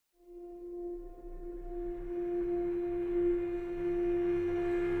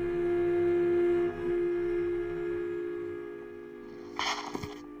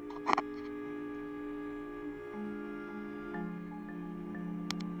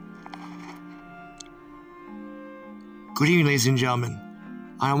Good evening, ladies and gentlemen.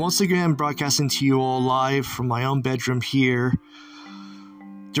 I am once again broadcasting to you all live from my own bedroom here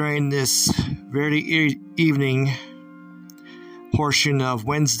during this very evening portion of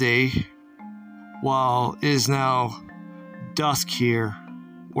Wednesday, while it is now dusk here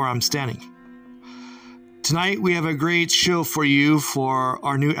where I'm standing. Tonight we have a great show for you for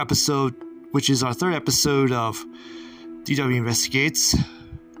our new episode, which is our third episode of DW Investigates.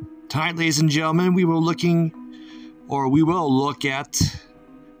 Tonight, ladies and gentlemen, we will look at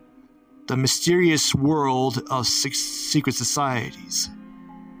the mysterious world of secret societies.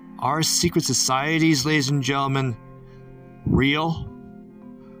 Are secret societies, ladies and gentlemen, real?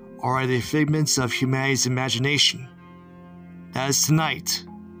 Or are they figments of humanity's imagination? That is tonight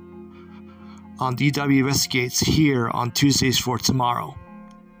on DW Investigates here on Tuesdays for Tomorrow.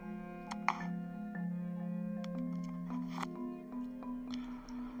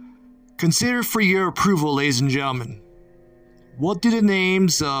 Consider for your approval, ladies and gentlemen, what do the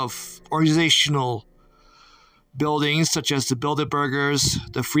names of organizational buildings such as the Bilderbergers,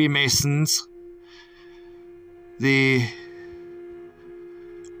 the Freemasons, the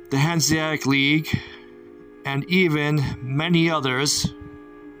Hanseatic League, and even many others,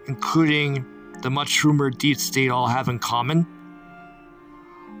 including the much rumored Deep State, all have in common?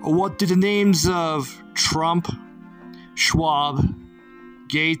 Or what do the names of Trump, Schwab,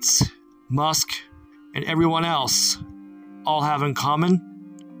 Gates, Musk, and everyone else all have in common?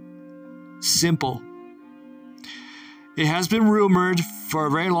 Simple. It has been rumored for a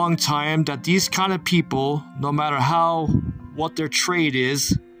very long time that these kind of people, no matter what their trade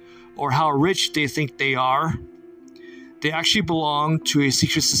is or how rich they think they are, they actually belong to a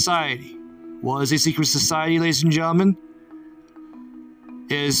secret society. What is a secret society, ladies and gentlemen?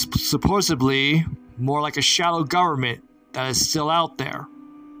 It is supposedly more like a shadow government that is still out there,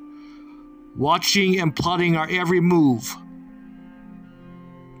 watching and plotting our every move.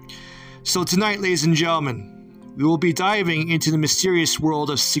 So tonight, ladies and gentlemen, we will be diving into the mysterious world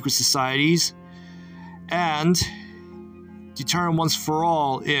of secret societies and determine once for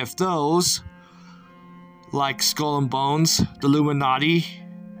all if those, like Skull and Bones, the Illuminati,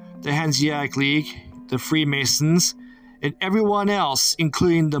 the Hanseatic League, the Freemasons, and everyone else,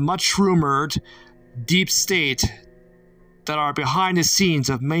 including the much rumored Deep State, that are behind the scenes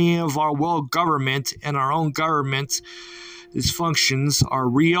of many of our world government and our own government dysfunctions, are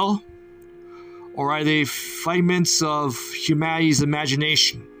real, or are they figments of humanity's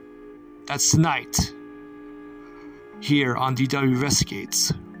imagination? That's tonight, here on DW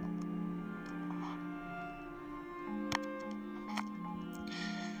Investigates.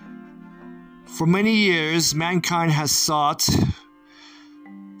 For many years, mankind has sought,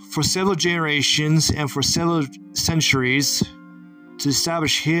 for several generations and for several centuries, to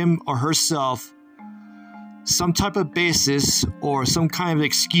establish him or herself some type of basis or some kind of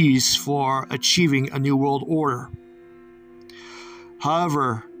excuse for achieving a new world order.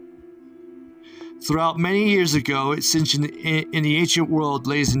 However, throughout many years ago, since in the ancient world,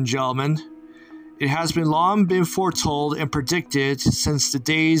 ladies and gentlemen, it has been long been foretold and predicted since the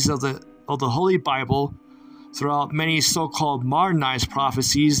days of the Holy Bible, throughout many so-called modernized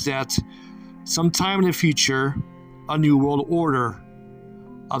prophecies, that sometime in the future, a new world order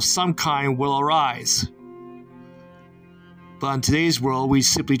of some kind will arise. But in today's world, we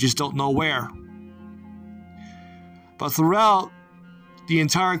simply just don't know where. But throughout the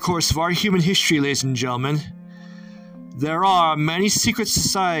entire course of our human history, ladies and gentlemen, there are many secret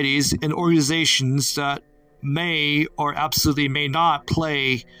societies and organizations that may or absolutely may not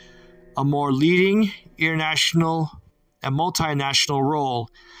play a more leading international and multinational role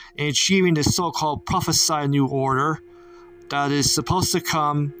in achieving the so-called prophesied new order that is supposed to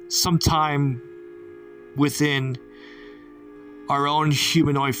come sometime within our own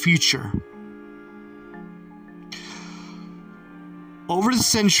humanoid future. Over the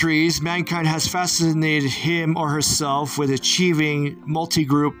centuries, mankind has fascinated him or herself with achieving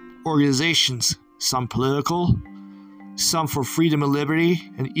multi-group organizations, some political, some for freedom and liberty,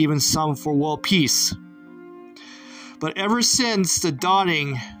 and even some for world peace. But ever since the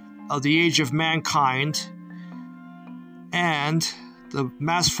dawning of the age of mankind and the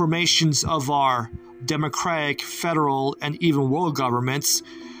mass formations of our democratic, federal, and even world governments,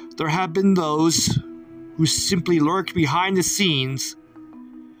 there have been those who simply lurk behind the scenes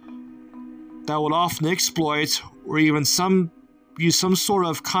that would often exploit or even use some sort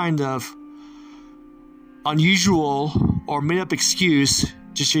of kind of unusual or made-up excuse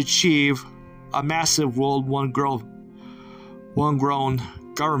just to achieve a massive world one-grown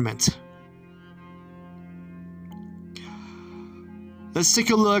government. Let's take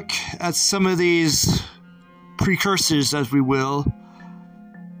a look at some of these precursors, as we will,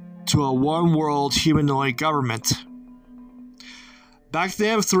 to a one-world humanoid government. Back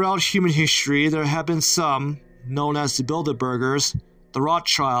then, throughout human history, there have been some, known as the Bilderbergers, the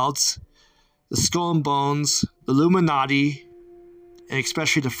Rothschilds, the Skull and Bones, the Illuminati, and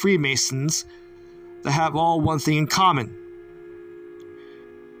especially the Freemasons, that have all one thing in common.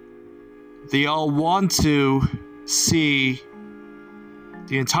 They all want to see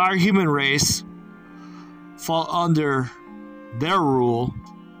the entire human race fall under their rule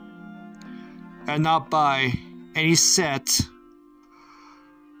and not by any set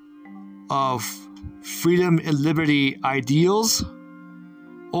of freedom and liberty ideals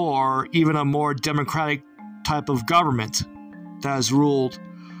or even a more democratic type of government that is ruled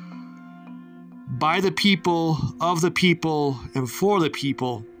by the people, of the people, and for the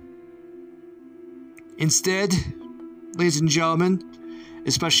people. Instead, ladies and gentlemen,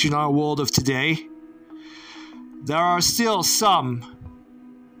 especially in our world of today, there are still some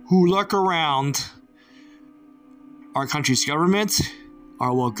who lurk around our country's government,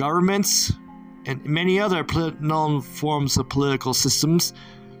 our world governments, and many other known forms of political systems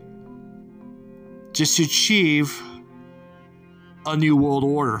just to achieve a new world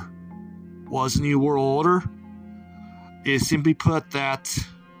order. What is a new world order? It is simply put that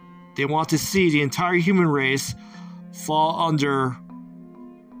they want to see the entire human race fall under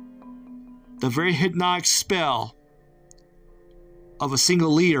the very hypnotic spell of a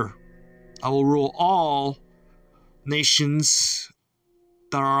single leader that will rule all nations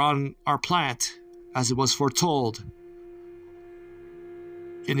that are on our planet, as it was foretold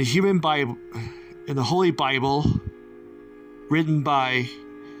in the human Bible, in the Holy Bible, written by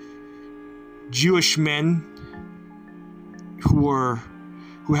Jewish men who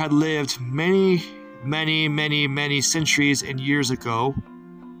had lived many centuries and years ago,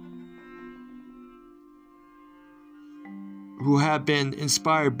 who have been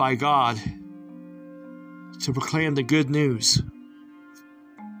inspired by God to proclaim the good news.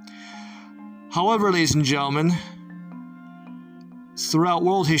 However, ladies and gentlemen, throughout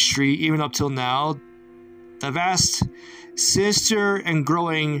world history, even up till now, the vast, sinister, and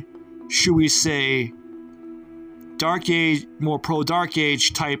growing, should we say, Dark Age, more pro-Dark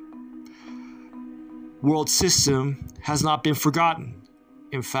Age type world system has not been forgotten.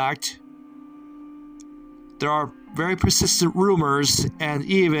 In fact, there are very persistent rumors and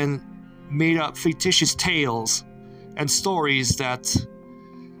even made-up fictitious tales and stories that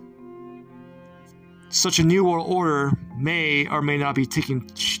such a new world order may or may not be taking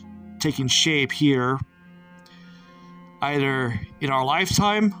shape here, either in our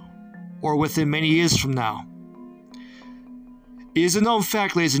lifetime or within many years from now. It is a known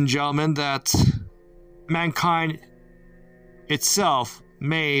fact, ladies and gentlemen, that mankind itself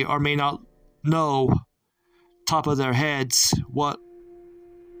may or may not know top of their heads what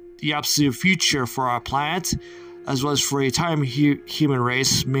the absolute future for our planet, as well as for a time human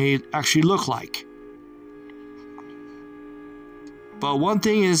race, may actually look like. But one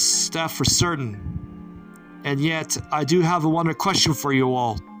thing is that for certain, and yet I do have a wonder question for you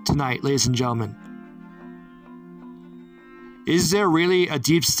all tonight, ladies and gentlemen. Is there really a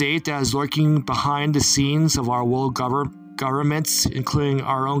deep state that is lurking behind the scenes of our world governments, including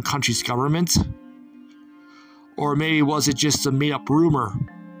our own country's government? Or maybe was it just a made-up rumor,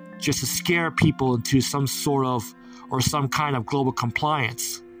 just to scare people into some sort of, or some kind of global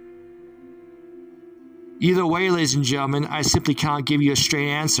compliance? Either way, ladies and gentlemen, I simply cannot give you a straight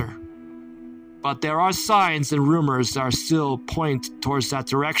answer. But there are signs and rumors that are still pointing towards that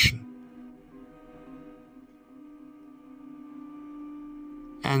direction.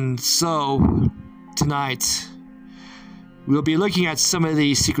 And so, tonight, we'll be looking at some of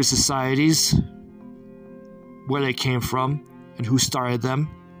these secret societies, where they came from, and who started them,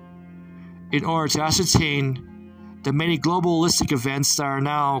 in order to ascertain the many globalistic events that are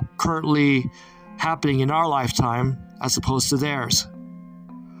now currently happening in our lifetime as opposed to theirs.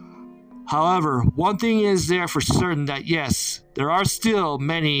 However, one thing is there for certain, that yes, there are still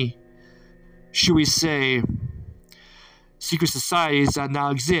many, should we say, secret societies that now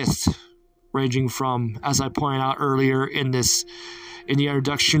exist, ranging from, as I pointed out earlier in the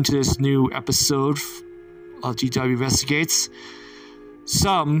introduction to this new episode of DW Investigates,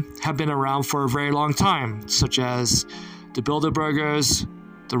 some have been around for a very long time, such as the Bilderbergers,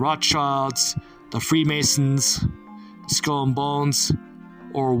 the Rothschilds, the Freemasons, the Skull and Bones,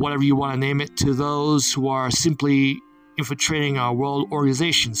 or whatever you want to name it, to those who are simply infiltrating our world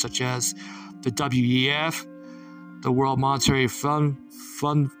organizations, such as the WEF, the World Monetary Fund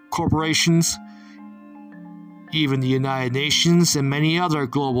corporations, even the United Nations, and many other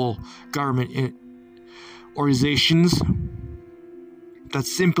global government organizations that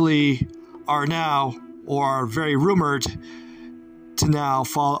simply are now, or are very rumored to now,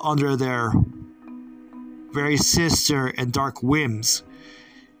 fall under their very sinister and dark whims.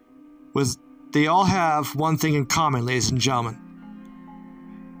 They all have one thing in common, ladies and gentlemen.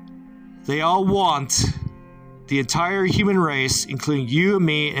 They all want the entire human race, including you and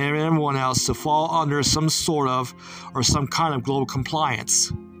me and everyone else, to fall under some sort of or some kind of global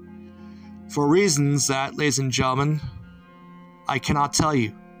compliance. For reasons that, ladies and gentlemen, I cannot tell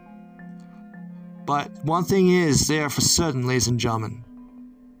you. But one thing is there for certain, ladies and gentlemen,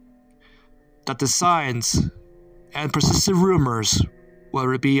 that the signs and persistent rumors,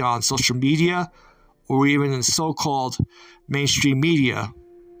 whether it be on social media or even in so-called mainstream media,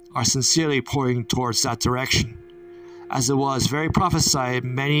 are sincerely pointing towards that direction, as it was very prophesied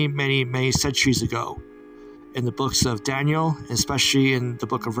many, many, many centuries ago in the books of Daniel, especially in the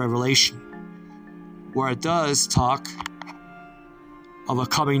book of Revelation, where it does talk of a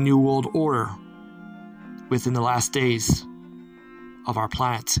coming new world order within the last days of our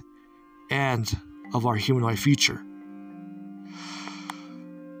planet and of our humanoid future.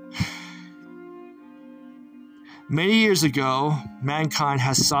 Many years ago, mankind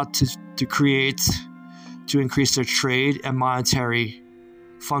has sought to increase their trade and monetary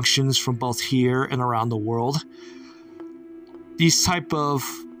functions from both here and around the world. These type of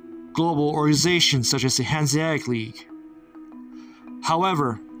global organizations, such as the Hanseatic League.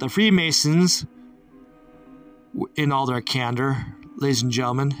 However, the Freemasons, in all their candor, ladies and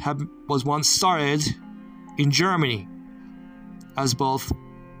gentlemen, was once started in Germany as both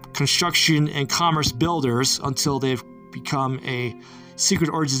construction and commerce builders until they've become a secret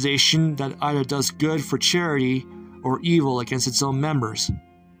organization that either does good for charity or evil against its own members.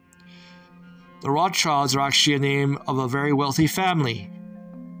 The Rothschilds are actually a name of a very wealthy family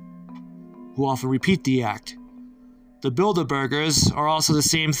who often repeat the act. The Bilderbergers are also the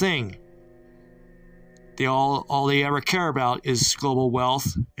same thing. All they ever care about is global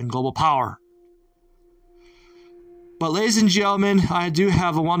wealth and global power. But ladies and gentlemen, I do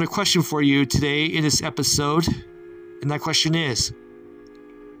have a wonderful question for you today in this episode, and that question is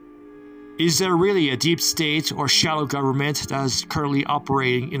there really a deep state or shadow government that is currently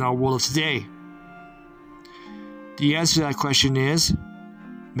operating in our world of today? The answer to that question is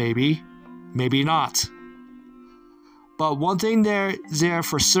maybe, maybe not. But one thing there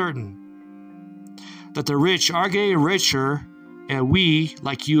for certain, that the rich are getting richer and we,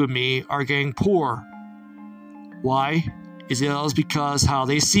 like you and me, are getting poor. Why? It's because how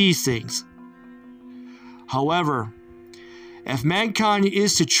they see things. However, if mankind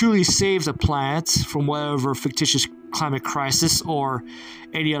is to truly save the planet from whatever fictitious climate crisis or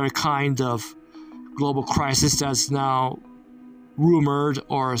any other kind of global crisis that's now rumored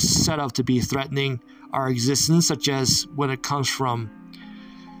or set up to be threatening our existence, such as when it comes from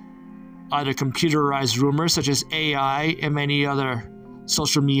either computerized rumors such as AI and many other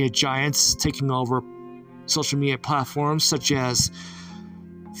social media giants taking over social media platforms such as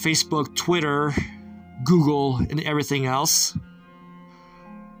Facebook, Twitter, Google, and everything else.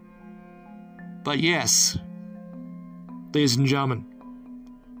 But yes, ladies and gentlemen,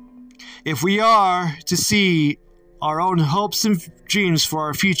 if we are to see our own hopes and dreams for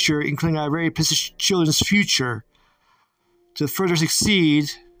our future, including our very precious children's future, to further succeed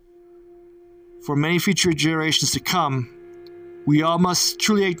for many future generations to come, we all must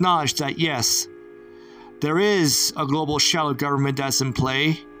truly acknowledge that yes, there is a global shadow government that's in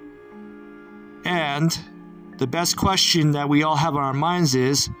play, and the best question that we all have on our minds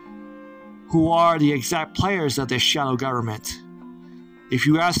is, who are the exact players of this shadow government? If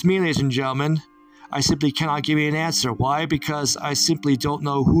you ask me, ladies and gentlemen, I simply cannot give you an answer. Why? Because I simply don't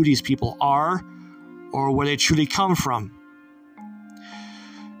know who these people are or where they truly come from.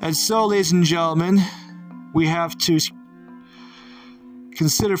 And so, ladies and gentlemen, we have to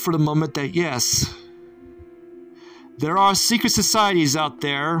consider for the moment that yes, there are secret societies out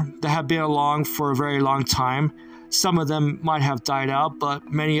there that have been along for a very long time. Some of them might have died out,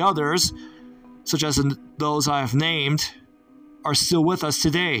 but many others, such as those I have named, are still with us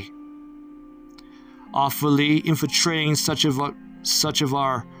today, awfully infiltrating such of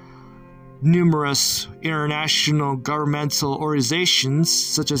our numerous international governmental organizations,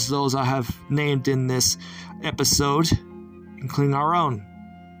 such as those I have named in this episode, including our own.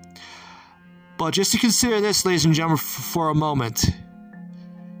 But just to consider this, ladies and gentlemen, for a moment,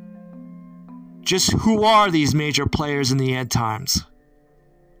 just who are these major players in the end times?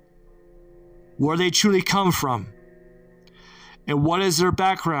 Where they truly come from? And what is their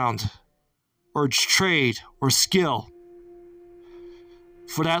background, or trade, or skill?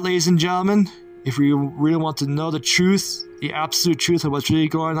 For that, ladies and gentlemen, if you really want to know the truth, the absolute truth of what's really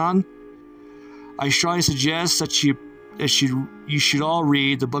going on, I strongly suggest that you should all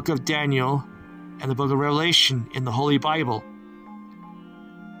read the book of Daniel and the book of Revelation in the Holy Bible.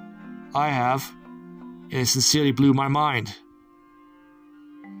 I have, and it sincerely blew my mind.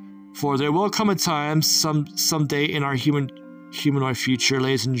 For there will come a time, someday in our humanoid future,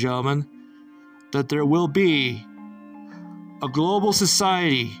 ladies and gentlemen, that there will be a global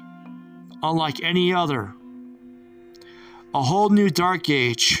society unlike any other. A whole new dark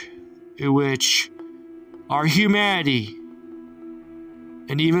age in which our humanity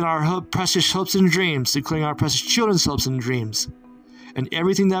and even our precious hopes and dreams, including our precious children's hopes and dreams, and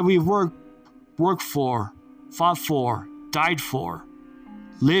everything that we've worked for, fought for, died for,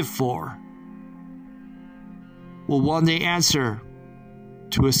 lived for, will one day answer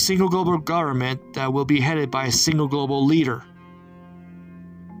to a single global government that will be headed by a single global leader.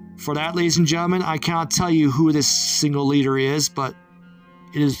 For that, ladies and gentlemen, I cannot tell you who this single leader is, but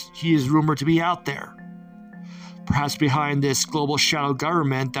he is rumored to be out there. Perhaps behind this global shadow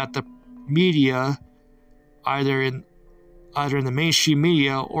government that the media, either in the mainstream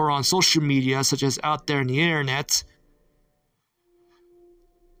media or on social media, such as out there in the internet,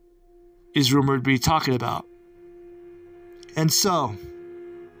 is rumored to be talking about. And so,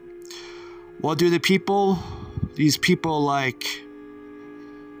 what do these people like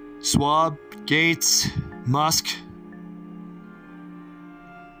Schwab, Gates, Musk,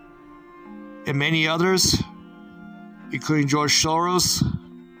 and many others, including George Soros,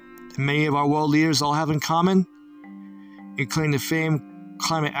 and many of our world leaders all have in common, including the famed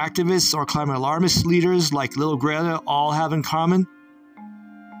climate activists or climate alarmist leaders like Little Greta, all have in common?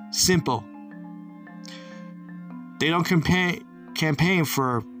 Simple. They don't campaign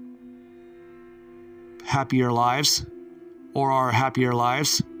for happier lives, or our happier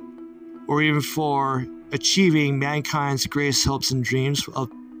lives, or even for achieving mankind's greatest hopes and dreams of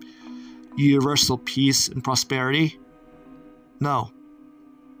universal peace and prosperity. No.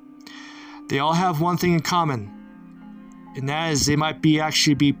 They all have one thing in common, and that is they might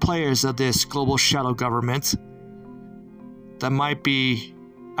actually be players of this global shadow government that might be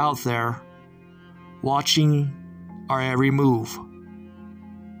out there watching our every move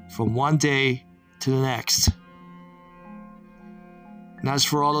from one day to the next. And as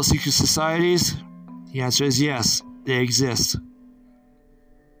for all those secret societies, the answer is yes, they exist.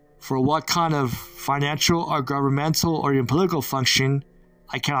 For what kind of financial or governmental or even political function,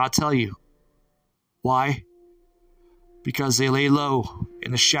 I cannot tell you. Why? Because they lay low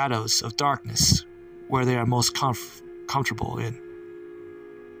in the shadows of darkness, where they are most comfortable in.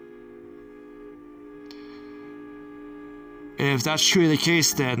 And if that's truly the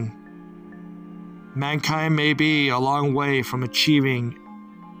case, then mankind may be a long way from achieving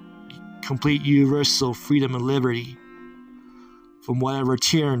complete universal freedom and liberty from whatever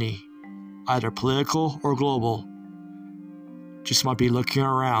tyranny, either political or global, just might be looking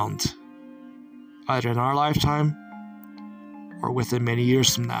around, either in our lifetime or within many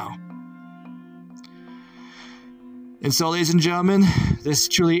years from now. And so, ladies and gentlemen, this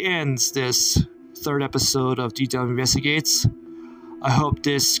truly ends this third episode of DW Investigates. I hope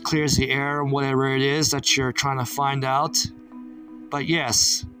this clears the air on whatever it is that you're trying to find out. But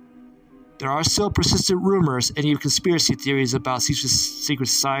yes, there are still persistent rumors and even conspiracy theories about secret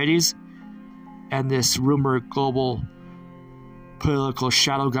societies and this rumored global political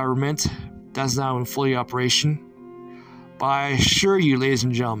shadow government that's now in full operation. But I assure you, ladies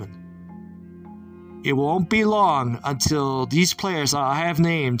and gentlemen, it won't be long until these players I have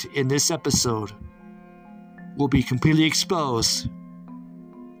named in this episode will be completely exposed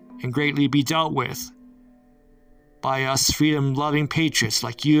and greatly be dealt with by us freedom-loving patriots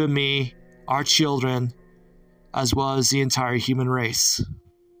like you and me, our children, as well as the entire human race.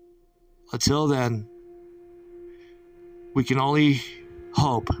 Until then, we can only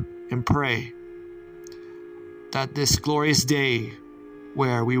hope and pray that this glorious day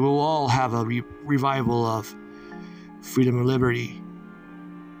where we will all have a revival of freedom and liberty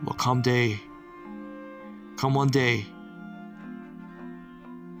will come one day,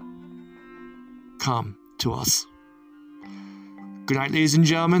 come to us. Good night, ladies and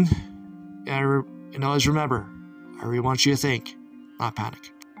gentlemen, and always remember, I really want you to think, not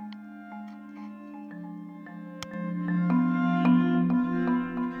panic.